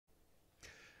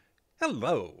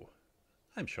Hello,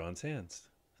 I'm Sean Sands,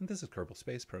 and this is Kerbal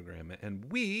Space Program, and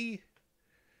we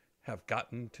have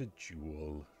gotten to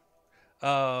Jewel.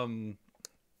 Um,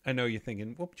 I know you're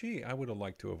thinking, well, gee, I would have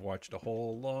liked to have watched a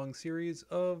whole long series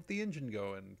of the engine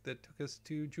going that took us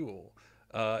to Jewel.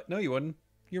 No, you wouldn't.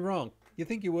 You're wrong. You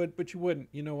think you would, but you wouldn't.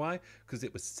 You know why? Because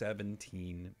it was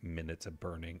 17 minutes of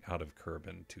burning out of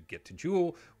Kerbin to get to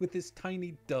Jewel with this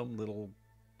tiny, dumb little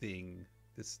thing.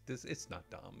 This it's not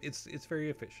dumb. It's very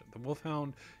efficient. The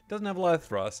Wolfhound doesn't have a lot of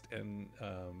thrust, and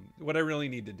what I really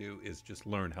need to do is just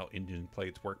learn how engine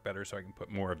plates work better, so I can put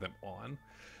more of them on.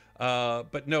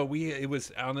 But no, it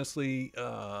was honestly,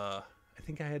 I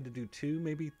think I had to do two,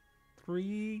 maybe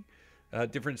three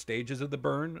different stages of the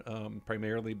burn,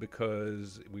 primarily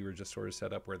because we were just sort of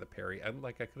set up where the parry, I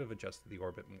could have adjusted the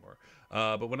orbit more.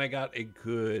 But when I got a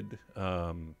good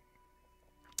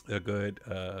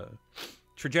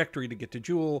trajectory to get to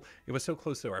Jewel, it was so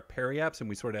close to our periaps, and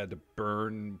we sort of had to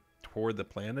burn toward the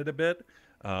planet a bit.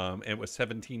 And it was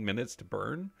 17 minutes to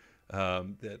burn,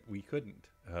 that we couldn't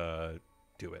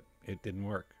do it. It didn't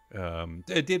work.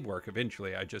 It did work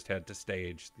eventually. I just had to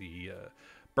stage the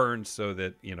burn so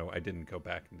that I didn't go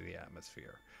back into the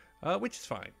atmosphere, which is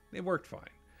fine. It worked fine.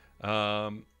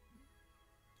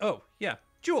 Oh yeah,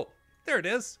 Jewel. There it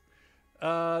is.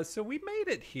 So we made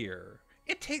it here.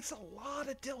 It takes a lot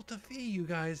of delta V, you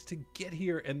guys, to get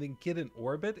here and then get an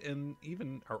orbit, and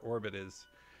even our orbit is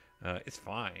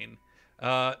fine.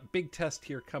 Big test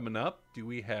here coming up. Do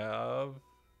we have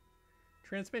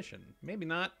transmission? Maybe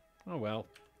not. Oh well,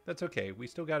 that's okay. We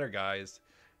still got our guys,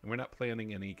 and we're not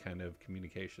planning any kind of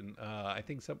communication. I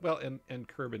think so. Well, and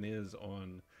Kerbin is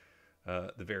on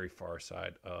the very far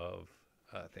side of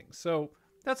things, so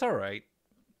that's all right.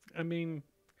 I mean,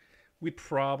 we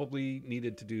probably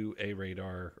needed to do a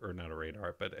radar, or not a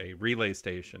radar, but a relay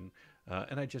station,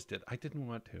 and I just did. I didn't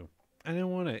want to. I didn't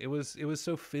want to. It was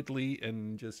so fiddly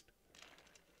and just,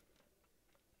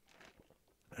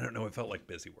 I don't know. It felt like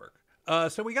busy work.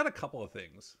 So we got a couple of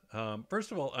things.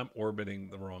 First of all, I'm orbiting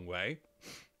the wrong way.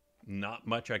 Not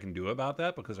much I can do about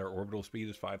that because our orbital speed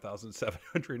is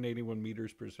 5,781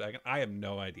 meters per second. I have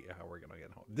no idea how we're going to get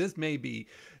home.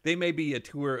 They may be a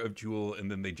tour of Jewel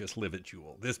and then they just live at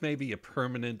Jewel. This may be a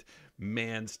permanent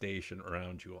manned station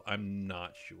around Jewel. I'm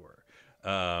not sure.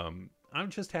 I'm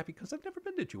just happy because I've never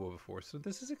been to Jewel before, so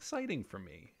this is exciting for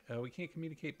me. We can't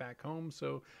communicate back home,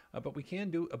 so but we can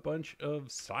do a bunch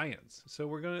of science. So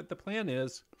the plan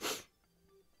is,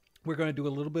 we're going to do a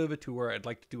little bit of a tour. I'd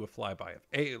like to do a flyby of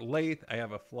Lathe. I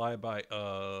have a flyby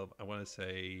of, I want to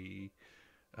say,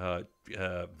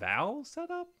 Val set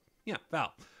up? Yeah,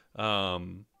 Val.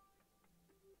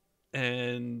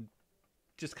 And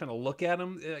just kind of look at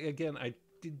them. Again, I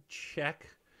did check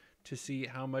to see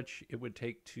how much it would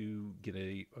take to get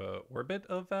a orbit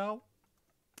of Val.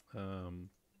 Can't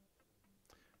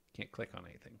click on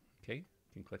anything. Okay,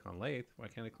 can click on Lathe. Why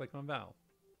can't I click on Val?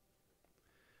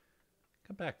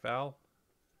 Come back, Val.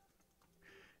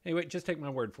 Anyway, just take my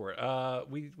word for it.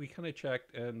 We kind of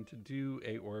checked, and to do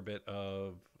a orbit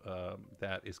of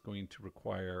that is going to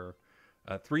require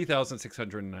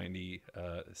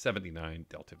 3,679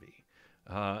 delta V,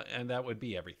 and that would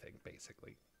be everything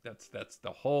basically. That's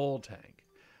the whole tank.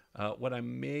 What I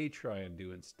may try and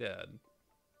do instead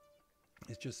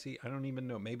is just see. I don't even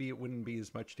know. Maybe it wouldn't be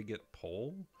as much to get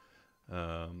pole.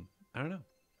 I don't know.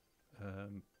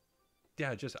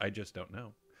 Yeah, I just don't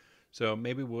know. So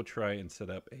maybe we'll try and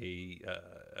set up a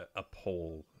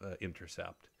pole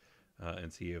intercept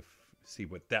and see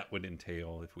what that would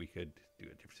entail if we could do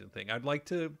a different thing. I'd like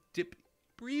to dip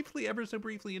briefly, ever so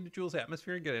briefly, into Jewel's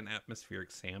atmosphere and get an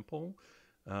atmospheric sample.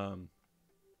 I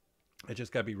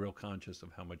just got to be real conscious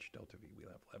of how much delta V we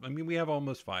have left. I mean, we have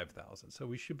almost 5,000, so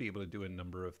we should be able to do a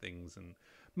number of things and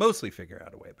mostly figure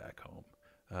out a way back home.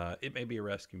 It may be a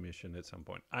rescue mission at some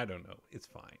point. I don't know. It's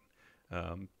fine.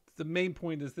 The main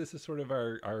point is this is sort of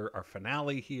our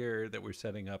finale here, that we're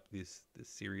setting up this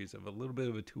series of a little bit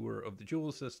of a tour of the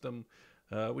Jewel system,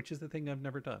 which is the thing I've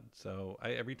never done. So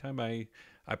every time I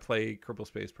play Kerbal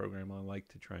Space Program, I like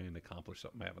to try and accomplish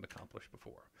something I haven't accomplished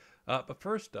before. But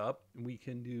first up, we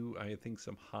can do, I think,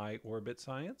 some high orbit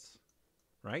science,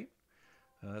 right?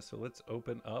 So let's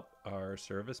open up our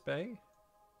service bay.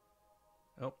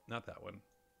 Oh, not that one.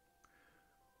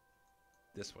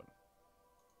 This one.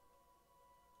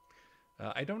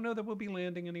 I don't know that we'll be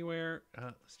landing anywhere.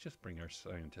 Let's just bring our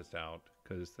scientist out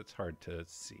because that's hard to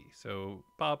see. So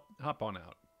Bob, hop on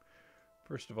out.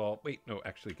 First of all, wait, no,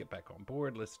 actually get back on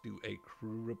board. Let's do a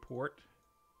crew report.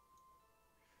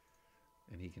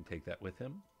 And he can take that with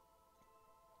him.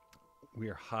 We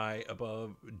are high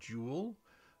above Jewel,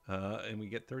 and we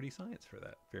get 30 science for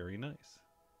that. Very nice.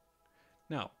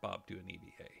 Now, Bob, do an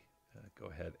EVA. Go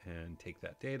ahead and take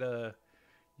that data.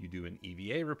 You do an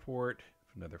EVA report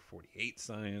for another 48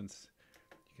 science.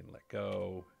 You can let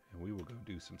go, and we will go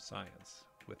do some science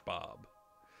with Bob.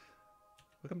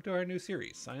 Welcome to our new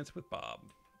series, Science with Bob.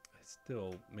 I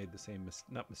still made the same,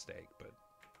 not mistake, but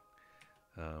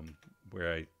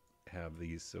where I have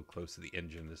these so close to the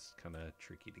engine is kind of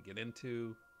tricky to get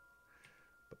into.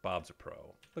 But Bob's a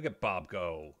pro. Look at Bob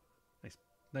go.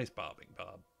 Nice bobbing,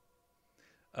 Bob.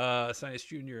 Science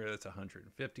Junior, that's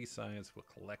 150 science. We'll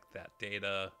collect that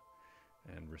data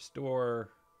and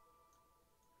restore.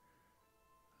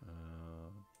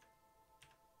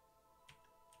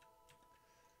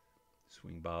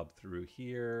 Swing Bob through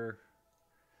here.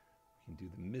 We can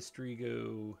do the mystery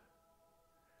goo.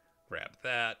 Grab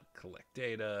that, collect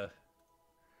data,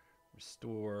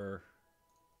 restore.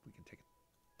 We can take a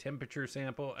temperature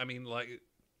sample. I mean, like,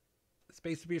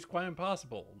 space to be is quite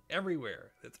impossible.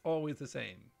 Everywhere. It's always the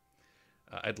same.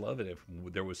 I'd love it if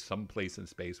there was some place in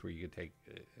space where you could take,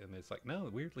 and it's like, no,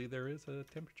 weirdly, there is a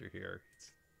temperature here.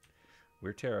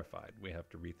 We're terrified. We have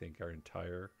to rethink our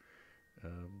entire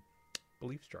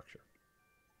belief structure.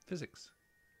 Physics,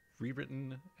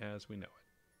 rewritten as we know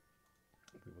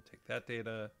it. We will take that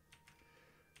data.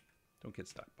 Don't get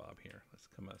stuck, Bob, here. Let's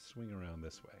come swing around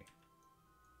this way.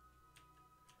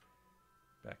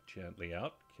 Back gently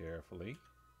out, carefully,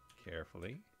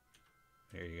 carefully.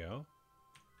 There you go.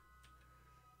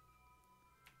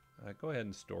 Go ahead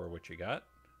and store what you got.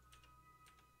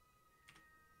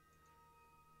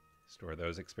 Store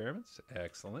those experiments.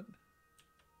 Excellent.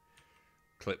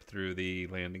 Clip through the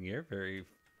landing gear. Very,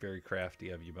 very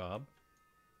crafty of you, Bob.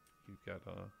 You've got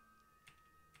a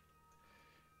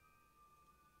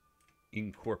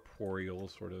incorporeal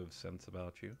sort of sense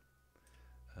about you.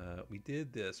 We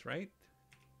did this, right?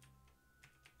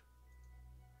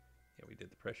 Yeah, we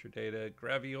did the pressure data.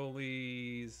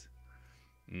 Graviolis.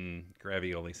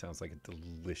 Gravioli sounds like a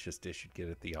delicious dish you'd get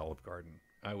at the Olive Garden.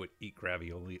 I would eat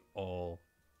gravioli all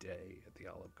day at the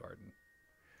Olive Garden.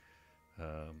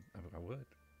 I would.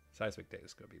 Seismic data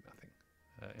is going to be nothing.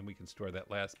 And we can store that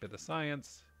last bit of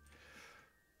science.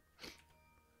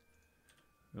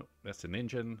 Oh, that's an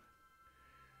engine.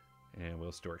 And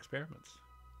we'll store experiments.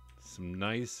 Some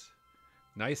nice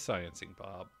sciencing,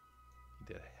 Bob. You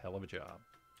did a hell of a job.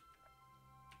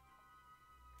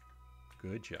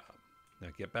 Good job. Now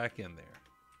get back in there.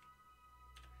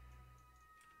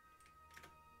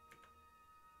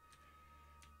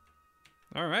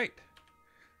 All right.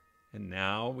 And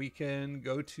now we can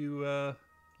go to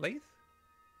Lathe?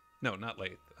 No, not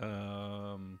Lathe.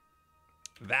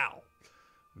 Val.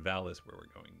 Val is where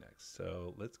we're going next.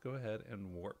 So let's go ahead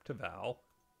and warp to Val.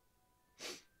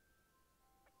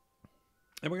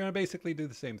 And we're going to basically do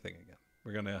the same thing again.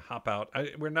 We're going to hop out.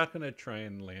 We're not going to try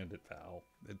and land at Val.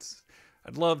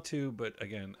 I'd love to, but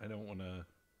again, I don't want to.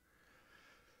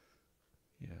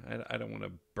 Yeah, I don't want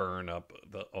to burn up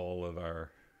all of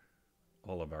our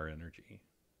energy.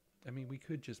 I mean, we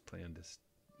could just plan to,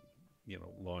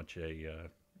 launch a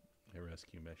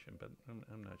rescue mission, but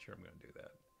I'm not sure I'm going to do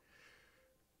that.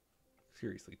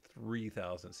 Seriously,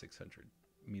 3,600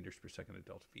 meters per second of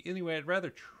delta V. Anyway, I'd rather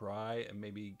try and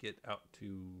maybe get out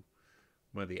to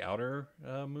one of the outer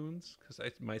moons, because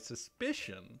my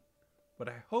suspicion, what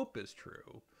I hope is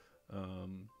true,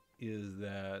 is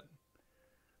that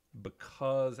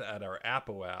because at our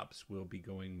apoaps we'll be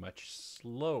going much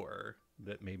slower,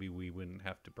 that maybe we wouldn't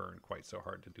have to burn quite so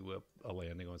hard to do a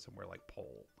landing on somewhere like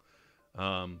Pole.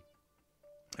 Our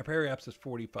periaps is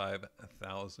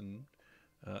 45,000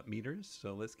 meters,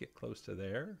 so let's get close to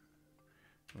there.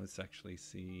 Let's actually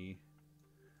see.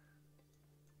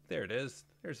 There it is.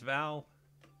 There's Val.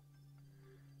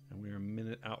 And we're a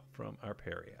minute out from our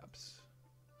periaps.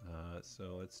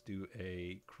 So let's do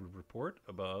a crew report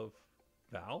above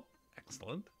Val.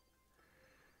 Excellent.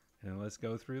 And let's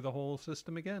go through the whole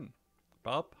system again.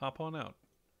 Bob, hop on out.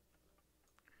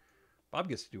 Bob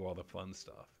gets to do all the fun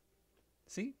stuff.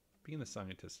 See? Being a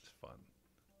scientist is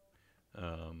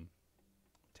fun.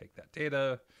 Take that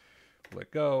data, let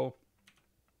go,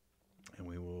 and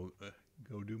we will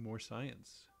go do more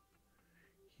science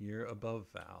here above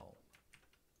Val.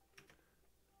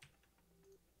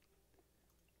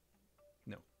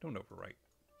 No, don't overwrite.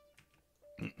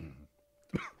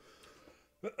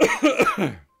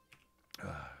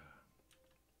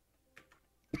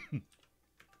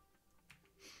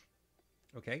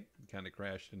 Okay, kind of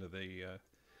crashed into the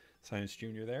Science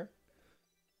Junior there.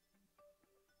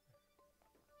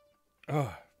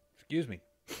 Oh, excuse me.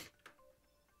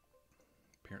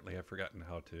 Apparently I've forgotten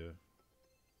how to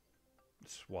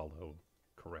swallow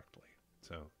correctly.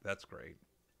 So that's great.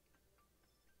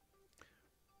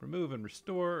 Remove and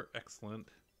restore. Excellent.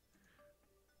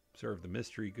 Observe the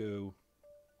mystery goo.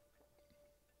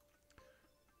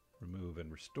 Remove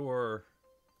and restore.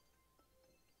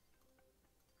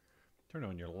 Turn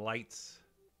on your lights.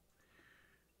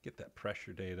 Get that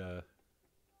pressure data.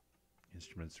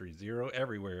 Instruments 3-0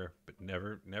 everywhere, but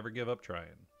never give up trying.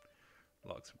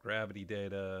 Log some gravity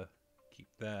data. Keep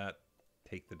that.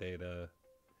 Take the data.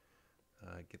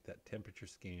 Get that temperature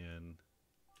scan.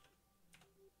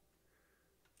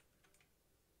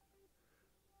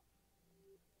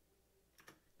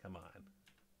 Come on.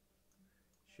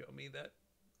 Show me that.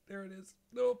 There it is.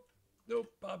 Nope.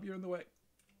 Nope. Bob, you're in the way.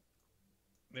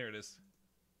 There it is.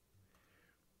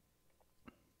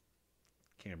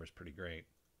 Camera's pretty great.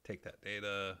 Take that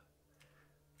data.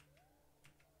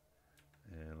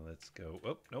 And let's go.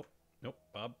 Oh, nope. Nope,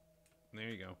 Bob. There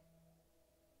you go.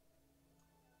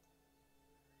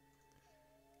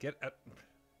 Get at.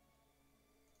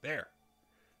 There.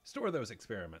 Store those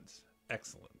experiments.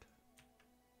 Excellent.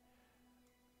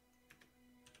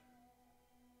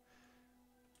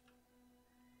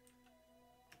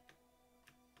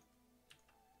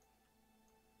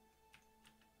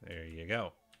 There you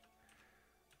go.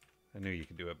 I knew you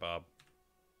could do it, Bob.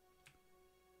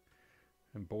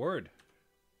 I'm bored.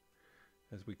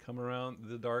 As we come around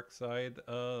the dark side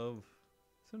of...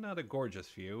 So not a gorgeous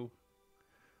view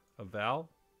of Val.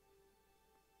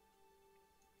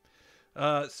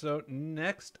 So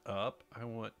next up, I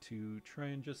want to try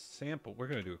and just sample. We're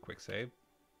going to do a quick save.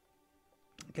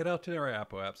 Get out to our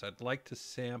apps. I'd like to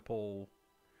sample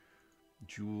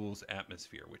Joule's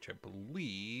atmosphere, which I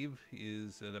believe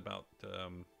is at about...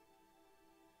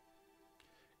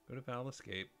 Go to Val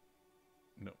Escape.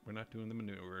 No, we're not doing the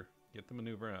maneuver. Get the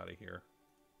maneuver out of here.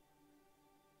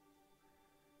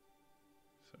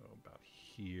 So about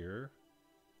here.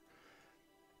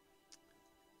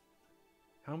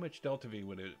 How much delta V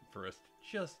would it for us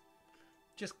to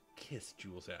just kiss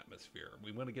Joule's atmosphere?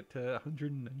 We want to get to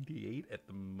 198 at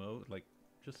the most, like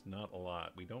just not a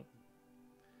lot. We don't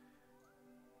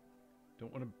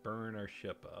want to burn our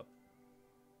ship up.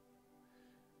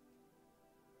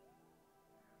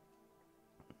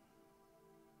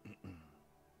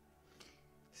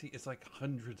 See, it's like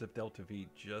hundreds of delta V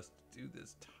just to do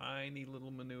this tiny little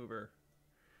maneuver.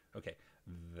 Okay,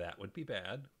 that would be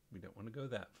bad. We don't want to go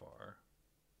that far.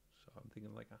 So I'm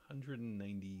thinking like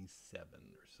 197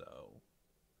 or so.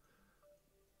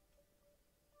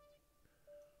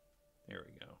 There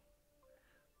we go.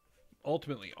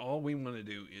 Ultimately, all we want to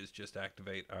do is just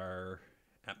activate our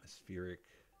atmospheric...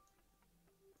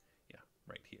 Yeah,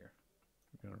 right here.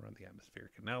 We're going to run the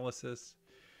atmospheric analysis.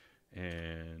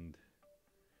 And...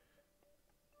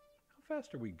 How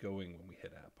fast are we going when we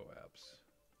hit apoapse?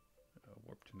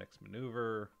 Warp to next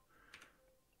maneuver.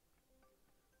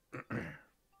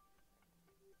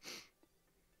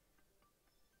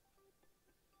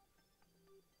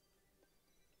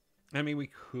 I mean, we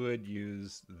could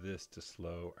use this to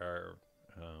slow our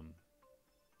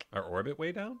orbit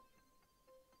way down,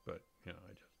 but you know,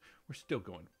 we're still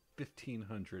going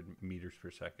 1,500 meters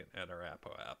per second at our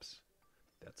apoapse.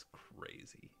 That's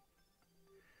crazy.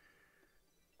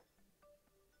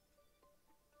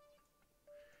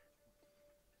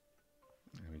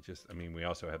 I mean, we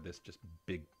also have this just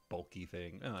big bulky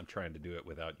thing. I'm trying to do it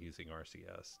without using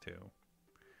RCS too.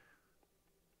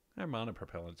 Our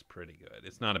monopropellant's pretty good.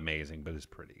 It's not amazing, but it's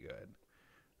pretty good.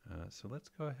 So let's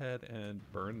go ahead and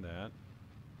burn that.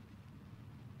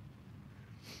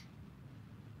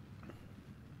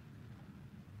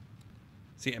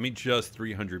 See, I mean, just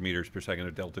 300 meters per second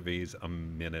of delta V is a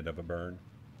minute of a burn.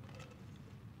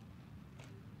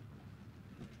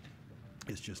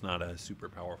 It's just not a super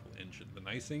powerful engine. The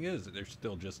nice thing is that there's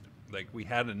still just, like, we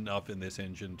had enough in this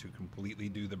engine to completely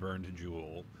do the burn to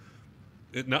Joule.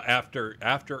 After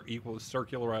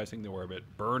circularizing the orbit,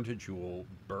 burn to Joule,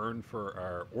 burn for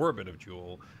our orbit of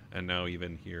Joule, and now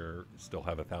even here still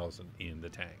have 1,000 in the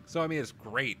tank. So I mean, it's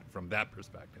great from that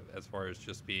perspective as far as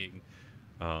just being,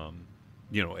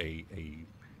 you know, a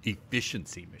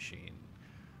efficiency machine.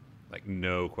 Like,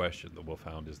 no question, the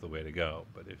Wolfhound is the way to go.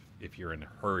 But if you're in a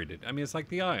hurry to, I mean, it's like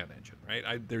the Ion engine,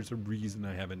 right? There's a reason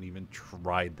I haven't even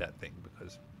tried that thing,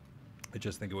 because I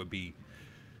just think it would be.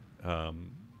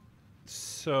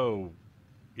 So,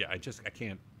 yeah, I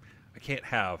can't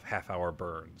have half-hour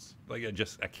burns. Like,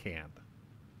 I can't.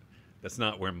 That's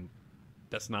not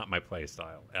my play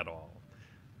style at all.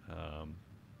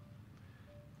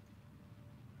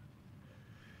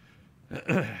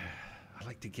 I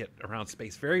like to get around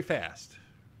space very fast.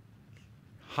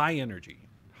 High energy.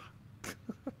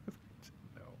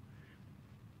 No.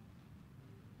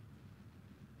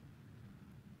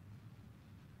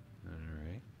 All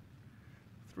right.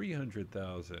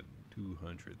 300,000,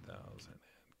 200,000,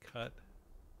 and cut.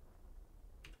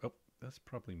 Oh, that's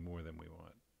probably more than we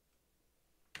want.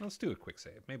 Let's do a quick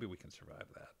save. Maybe we can survive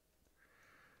that.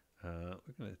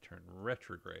 We're going to turn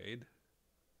retrograde.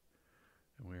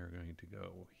 And we're going to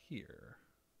go here.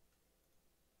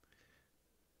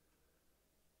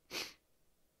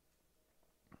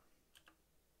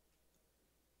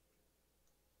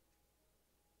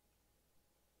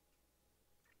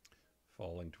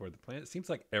 Falling toward the planet. It seems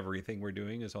like everything we're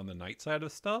doing is on the night side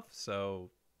of stuff, so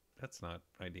that's not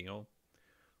ideal.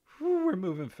 Whew, we're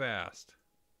moving fast.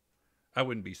 I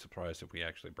wouldn't be surprised if we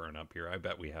actually burn up here. I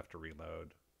bet we have to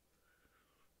reload.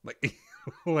 Like,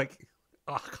 like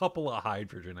a couple of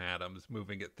hydrogen atoms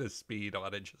moving at this speed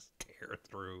ought to just tear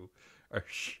through our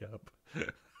ship.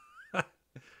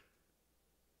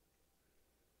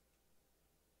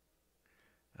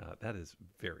 That is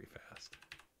very fast.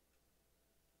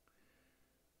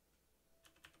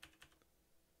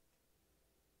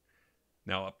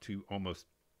 Now up to almost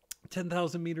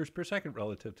 10,000 meters per second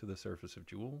relative to the surface of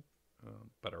Joule.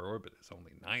 But our orbit is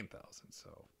only 9,000,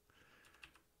 so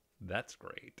that's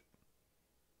great.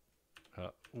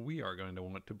 We are going to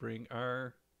want to bring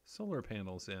our solar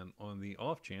panels in on the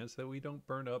off chance that we don't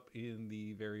burn up in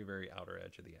the very, very outer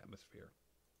edge of the atmosphere.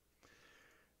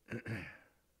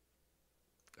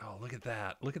 Oh, look at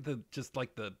that. Look at just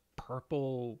like the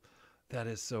purple. That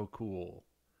is so cool.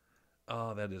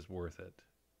 Oh, that is worth it.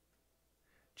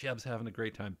 Jeb's having a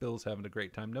great time. Bill's having a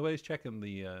great time. Nobody's checking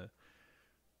their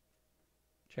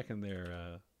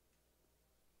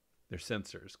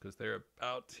sensors because they're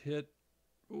about to hit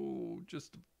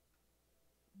just a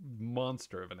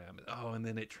monster of an atmosphere. Oh, and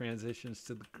then it transitions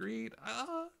to the green.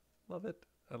 Love it.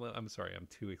 I'm sorry, I'm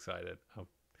too excited. I'll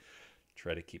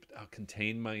try to I'll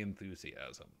contain my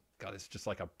enthusiasm. God, it's just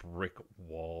like a brick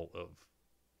wall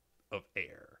of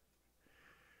air.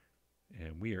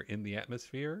 And we are in the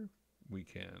atmosphere. We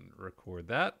can record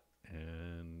that,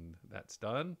 and that's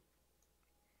done.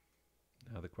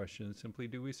 Now the question is simply,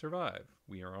 do we survive?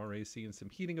 We are already seeing some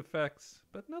heating effects,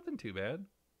 but nothing too bad.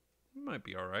 We might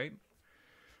be all right.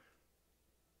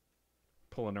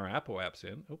 Pulling our Apple apps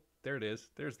in. Oh, there it is.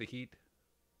 There's the heat.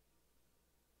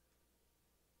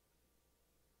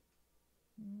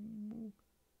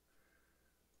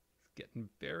 It's getting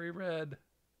very red.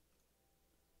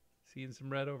 Seeing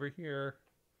some red over here.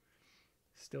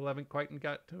 Still haven't quite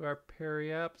got to our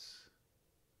periaps.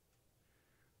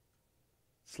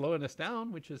 Slowing us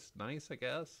down, which is nice, I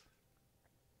guess.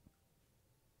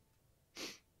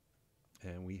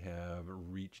 And we have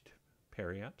reached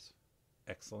periaps.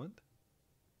 Excellent.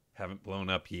 Haven't blown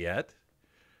up yet.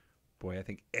 Boy, I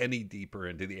think any deeper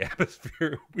into the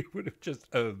atmosphere, we would have just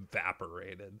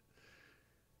evaporated.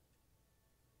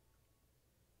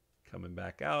 Coming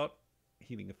back out.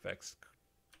 Heating effects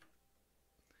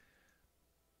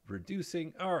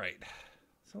reducing. All right.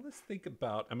 So let's think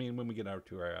about, I mean, when we get out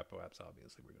to our Apple apps,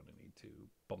 obviously we're going to need to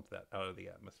bump that out of the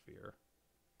atmosphere.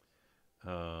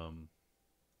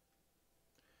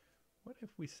 What if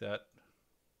we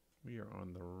we are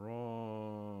on the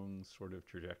wrong sort of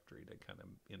trajectory to kind of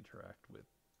interact with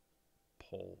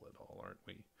pole at all, aren't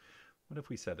we? What if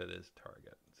we set it as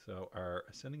target? So our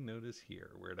ascending node is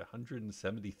here. We're at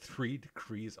 173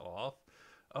 degrees off.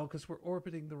 Oh, because we're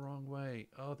orbiting the wrong way.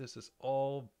 Oh, this is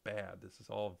all bad. This is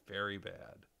all very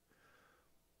bad.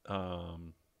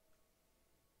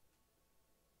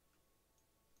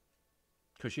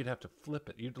 Because you'd have to flip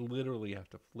it. You'd literally have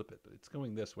to flip it. It's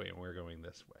going this way and we're going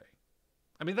this way.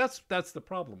 I mean, that's the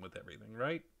problem with everything,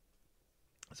 right?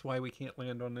 That's why we can't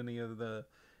land on any of the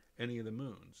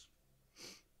moons.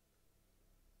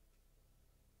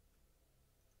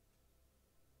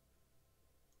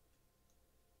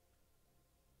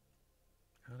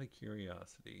 Out of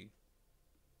curiosity,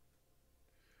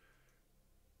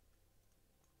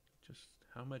 just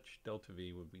how much delta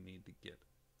V would we need to get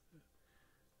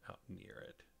out near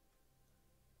it?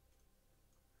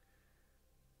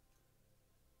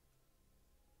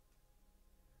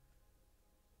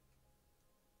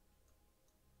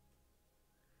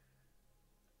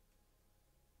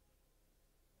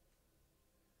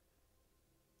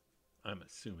 I'm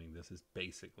assuming this is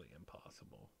basically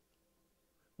impossible.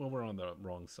 Well, we're on the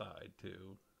wrong side,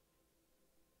 too.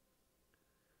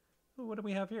 Oh, what do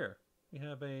we have here? We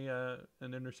have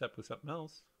an intercept with something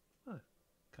else.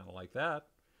 Kind of like that.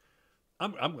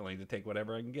 I'm willing to take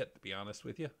whatever I can get, to be honest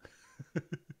with you.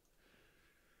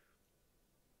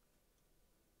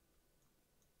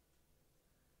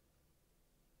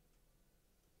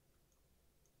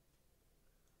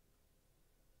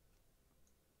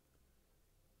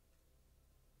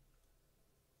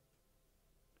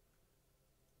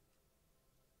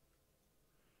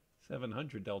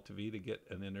 700 delta V to get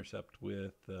an intercept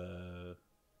with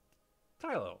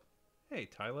Tylo. Hey,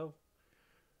 Tylo.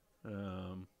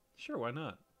 Sure, why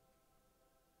not?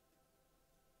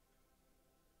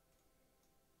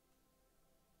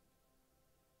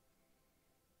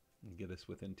 And get us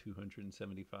within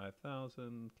 275,000.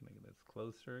 Can I get us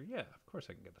closer? Yeah, of course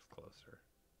I can get us closer.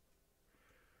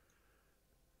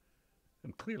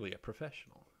 I'm clearly a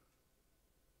professional.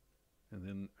 And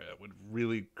then it would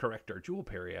really correct our jewel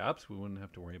periapse. We wouldn't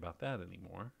have to worry about that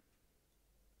anymore.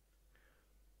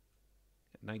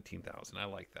 19,000. I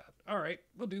like that. All right,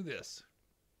 we'll do this.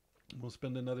 We'll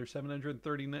spend another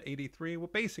 783. We'll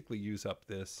basically use up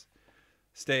this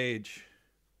stage.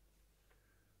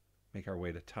 Make our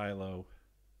way to Tylo.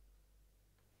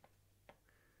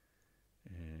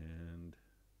 And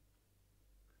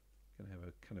gonna have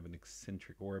a kind of an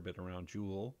eccentric orbit around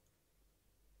Jewel.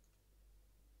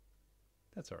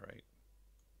 That's all right.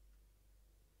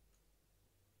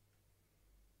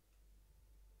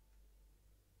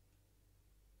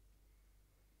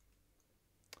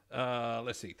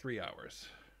 Let's see, 3 hours.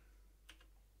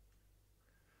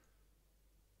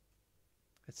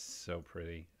 It's so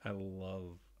pretty. I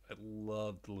love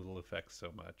the little effects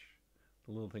so much,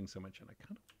 the little things so much, and I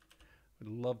kind of would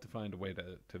love to find a way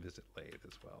to visit Lathe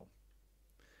as well.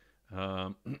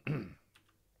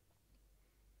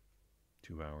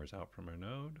 2 hours out from our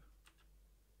node.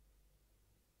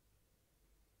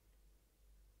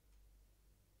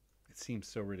 It seems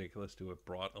so ridiculous to have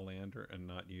brought a lander and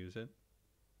not use it.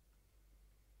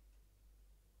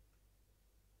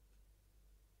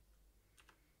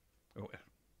 Oh,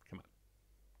 come on.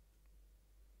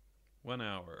 1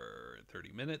 hour,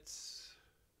 30 minutes.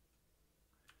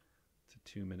 It's a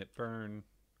 2-minute burn.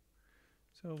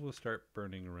 So we'll start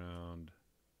burning around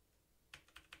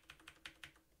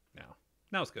now.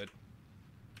 Now it's good.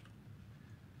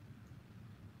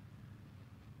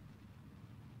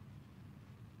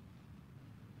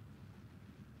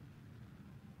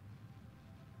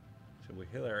 So we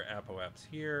hit our apoaps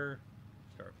here.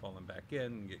 Start falling back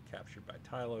in, get captured by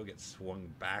Tylo, get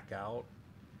swung back out.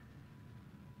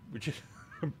 We're just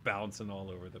bouncing all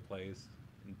over the place.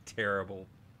 And terrible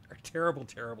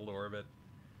orbit.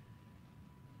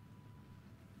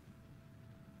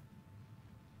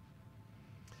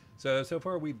 So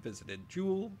far we've visited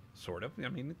Jewel, sort of. I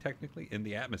mean, technically in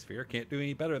the atmosphere. Can't do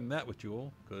any better than that with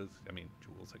Jewel, because, I mean,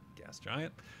 Jewel's a gas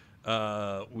giant.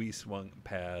 We swung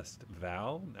past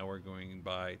Val. Now we're going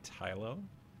by Tylo.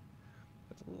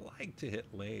 I'd like to hit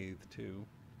Lathe too.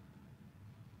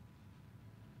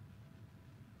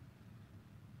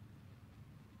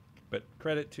 But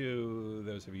credit to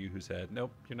those of you who said,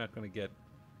 nope, you're not going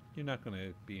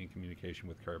to be in communication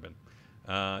with Kerbal.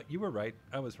 You were right.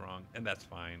 I was wrong. And that's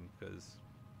fine, because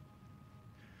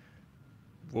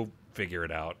we'll figure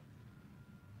it out.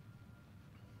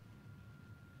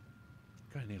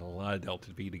 Gonna need a lot of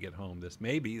Delta V to get home. This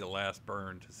may be the last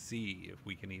burn to see if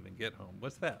we can even get home.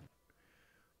 What's that?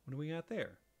 What do we got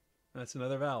there? That's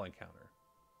another Val encounter.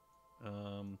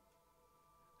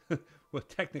 Well,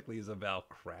 technically is a Val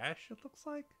crash, it looks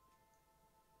like.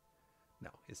 No,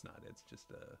 it's not. It's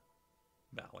just a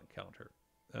Val encounter.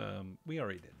 We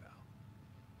already did Val.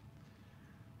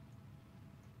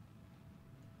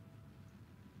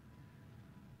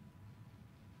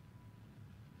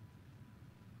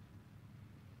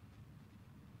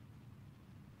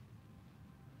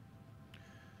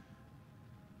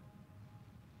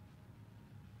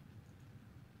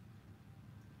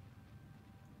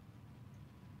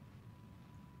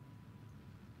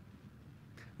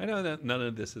 I know that none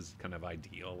of this is kind of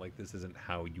ideal. Like, this isn't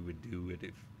how you would do it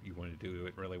if you want to do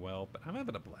it really well, but I'm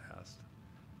having a blast.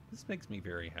 This makes me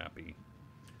very happy.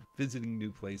 Visiting new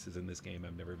places in this game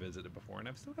I've never visited before, and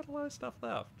I've still got a lot of stuff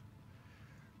left.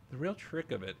 The real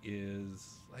trick of it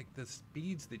is, like, the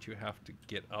speeds that you have to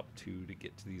get up to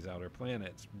get to these outer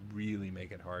planets really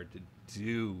make it hard to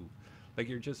do. Like,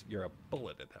 you're a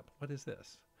bullet at that point. What is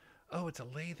this? Oh, it's a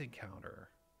Lathe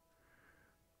encounter.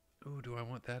 Oh, do I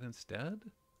want that instead?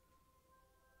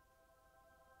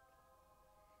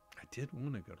 I did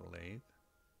want to go to Lathe.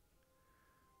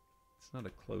 It's not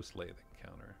a close Lathe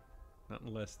encounter. Not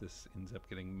unless this ends up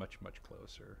getting much, much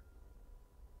closer.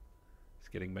 It's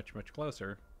getting much, much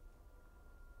closer.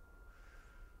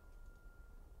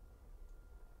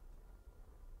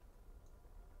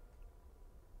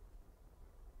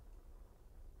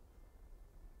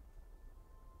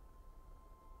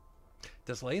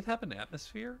 Does Lathe have an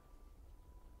atmosphere?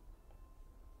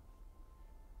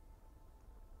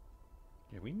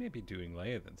 Yeah, we may be doing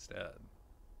Lathe instead.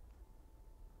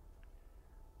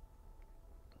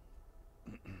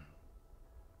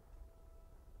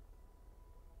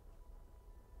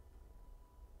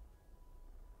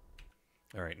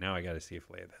 All right, now I got to see if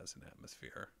Lathe has an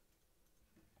atmosphere.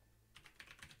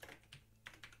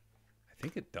 I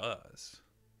think it does.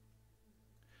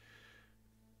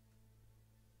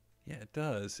 Yeah, it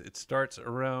does. It starts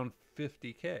around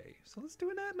 50K. So let's do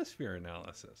an atmosphere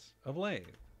analysis of Lathe.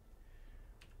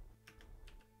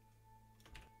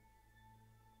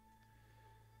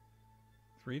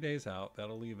 Three days out,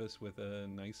 that'll leave us with a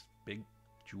nice big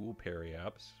jewel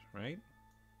periapse, right?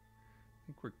 I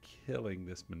think we're killing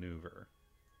this maneuver.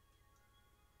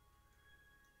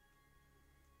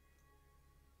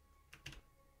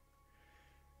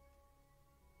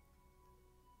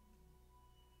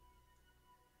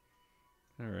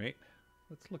 All right,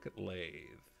 let's look at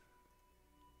Lathe.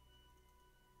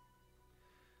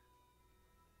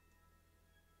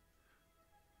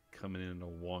 Coming in a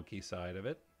wonky side of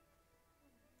it.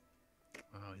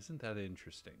 Oh, isn't that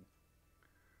interesting?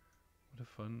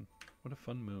 What a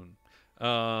fun moon.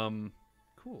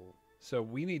 Cool. So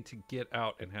we need to get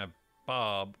out and have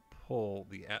Bob pull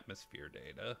the atmosphere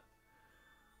data.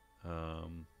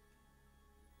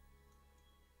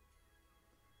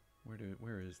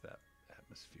 Where is that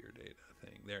atmosphere data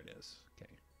thing? There it is.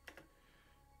 Okay.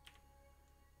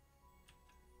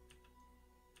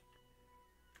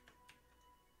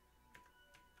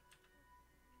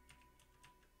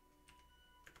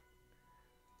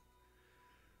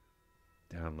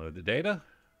 Download the data.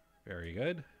 Very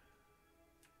good.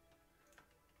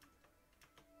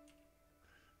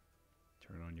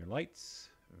 Turn on your lights.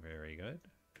 Very good.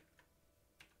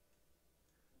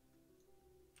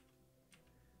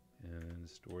 And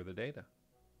store the data.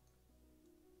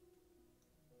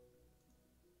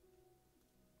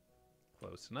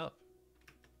 Close enough.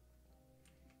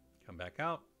 Come back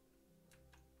out.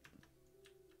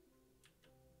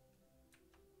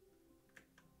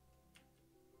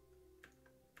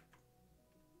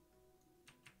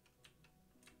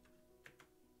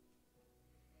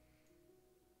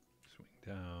 Swing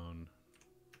down.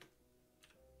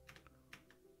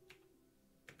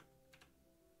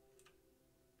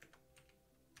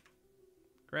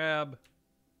 Grab.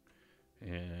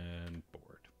 And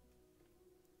board.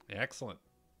 Excellent.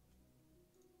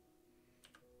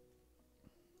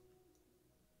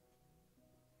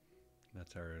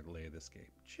 That's our Lathe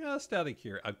escape. Just out of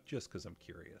just because I'm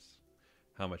curious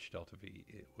how much delta V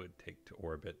it would take to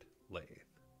orbit Lathe.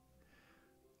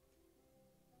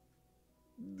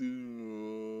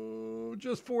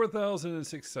 Just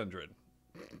 4,600.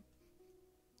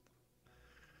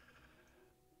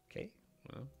 Okay,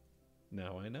 well,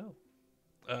 now I know.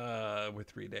 We're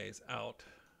 3 days out.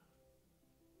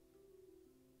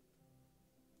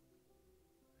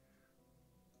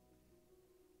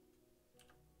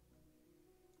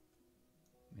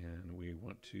 And we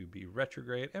want to be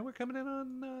retrograde. And we're coming in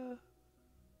on...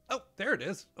 Oh, there it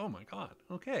is. Oh, my God.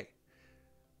 Okay.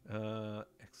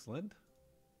 Excellent.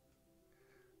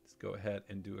 Let's go ahead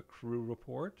and do a crew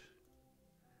report.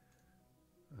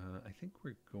 I think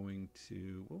we're going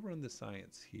to... We'll run the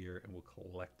science here, and we'll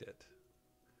collect it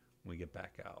when we get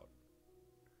back out.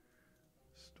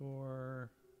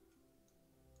 Store...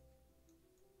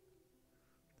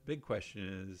 Big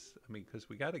question is, I mean, because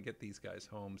we got to get these guys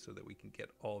home so that we can get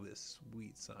all this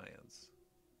sweet science.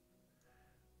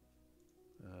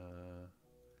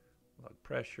 Log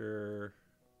pressure.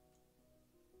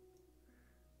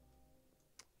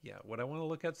 Yeah, what I want to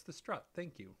look at is the strut.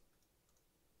 Thank you.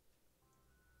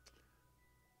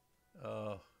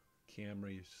 Oh,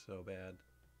 camera, you're so bad.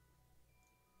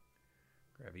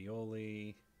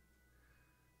 Gravioli.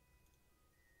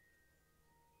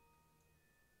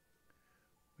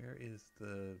 Where is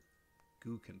the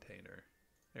goo container?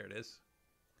 There it is.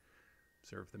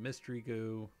 Observe the mystery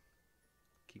goo.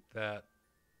 Keep that.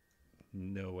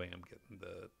 No way I'm getting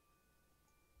the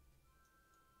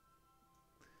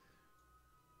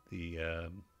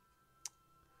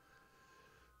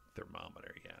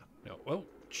thermometer. Yeah. No. Oh,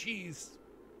 jeez.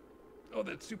 Oh,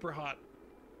 that's super hot.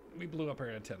 We blew up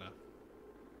our antenna.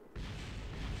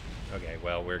 Okay,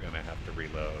 well, we're going to have to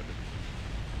reload.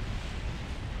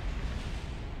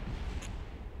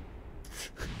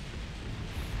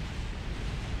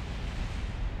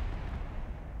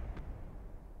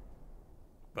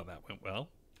 Well, that went well.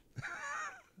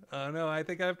 Oh no, I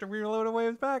think I have to reload a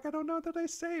ways back. I don't know that I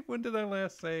saved. When did I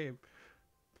last save?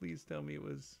 Please tell me it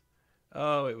was...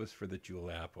 Oh, it was for the Jewel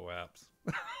Apple apps.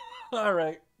 All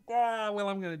right. Well,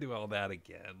 I'm going to do all that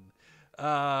again.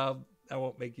 I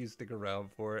won't make you stick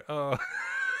around for it. Oh.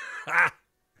 Go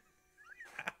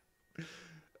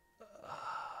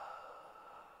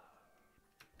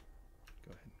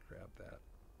ahead and grab that.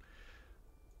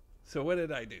 So what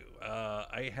did I do?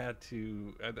 I had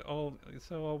to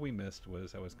all we missed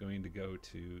was I was going to go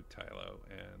to Tylo,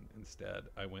 and instead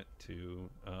I went to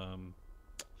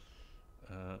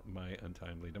my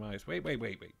untimely demise. Wait.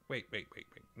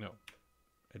 No,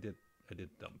 I did a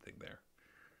dumb thing there.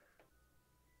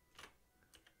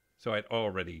 So I'd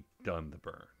already done the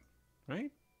burn,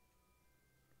 right?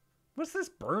 What's this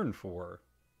burn for?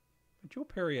 Jewel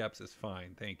periapts is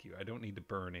fine, thank you. I don't need to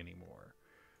burn anymore.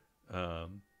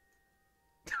 Um,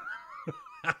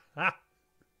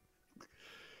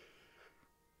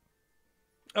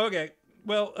 okay,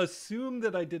 well, assume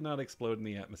that I did not explode in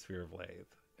the atmosphere of Lathe,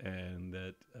 and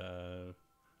that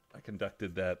I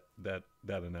conducted that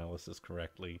analysis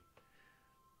correctly.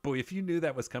 Boy, if you knew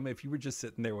that was coming, if you were just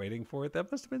sitting there waiting for it,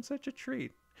 that must have been such a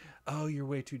treat. Oh, you're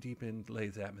way too deep in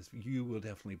Lathe's atmosphere. You will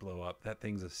definitely blow up. That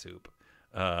thing's a soup.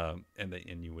 And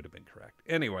you would have been correct.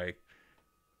 Anyway,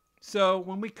 so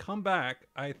when we come back,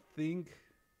 I think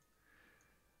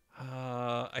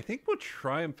we'll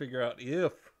try and figure out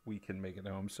if we can make it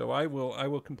home. So I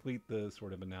will complete the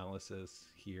sort of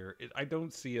analysis here. I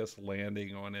don't see us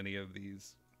landing on any of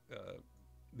these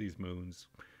moons.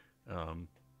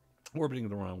 Orbiting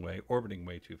the wrong way, orbiting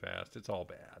way too fast. It's all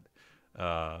bad.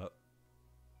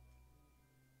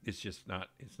 It's just not.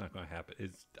 It's not going to happen.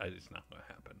 It's not going to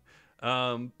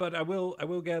happen. But I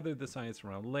will gather the science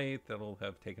around Lathe. That'll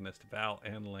have taken us to Val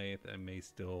and Lathe. I may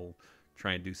still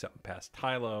try and do something past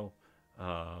Tylo.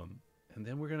 And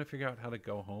then we're going to figure out how to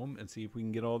go home and see if we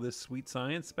can get all this sweet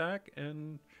science back.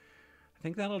 And I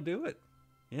think that'll do it.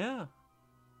 Yeah.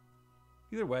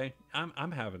 Either way,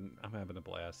 I'm having a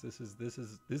blast. This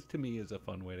to me is a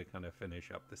fun way to kind of finish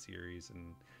up the series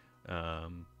and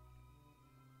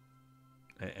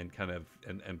kind of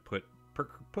and put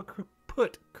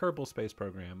Kerbal Space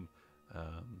Program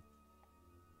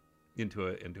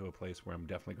into a place where I'm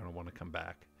definitely going to want to come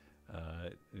back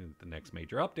in the next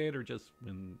major update, or just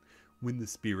when the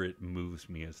spirit moves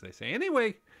me, as they say.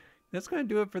 Anyway, that's going to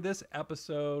do it for this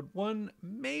episode. One,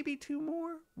 maybe two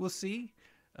more. We'll see.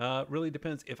 Really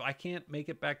depends. If I can't make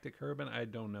it back to Kerbin, I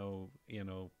don't know.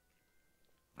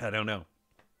 I don't know.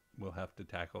 We'll have to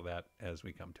tackle that as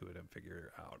we come to it and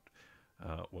figure out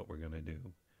what we're going to do.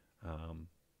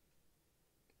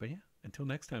 But yeah, until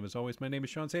next time, as always, my name is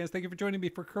Sean Sands. Thank you for joining me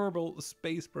for Kerbal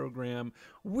Space Program.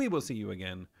 We will see you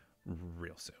again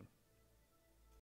real soon.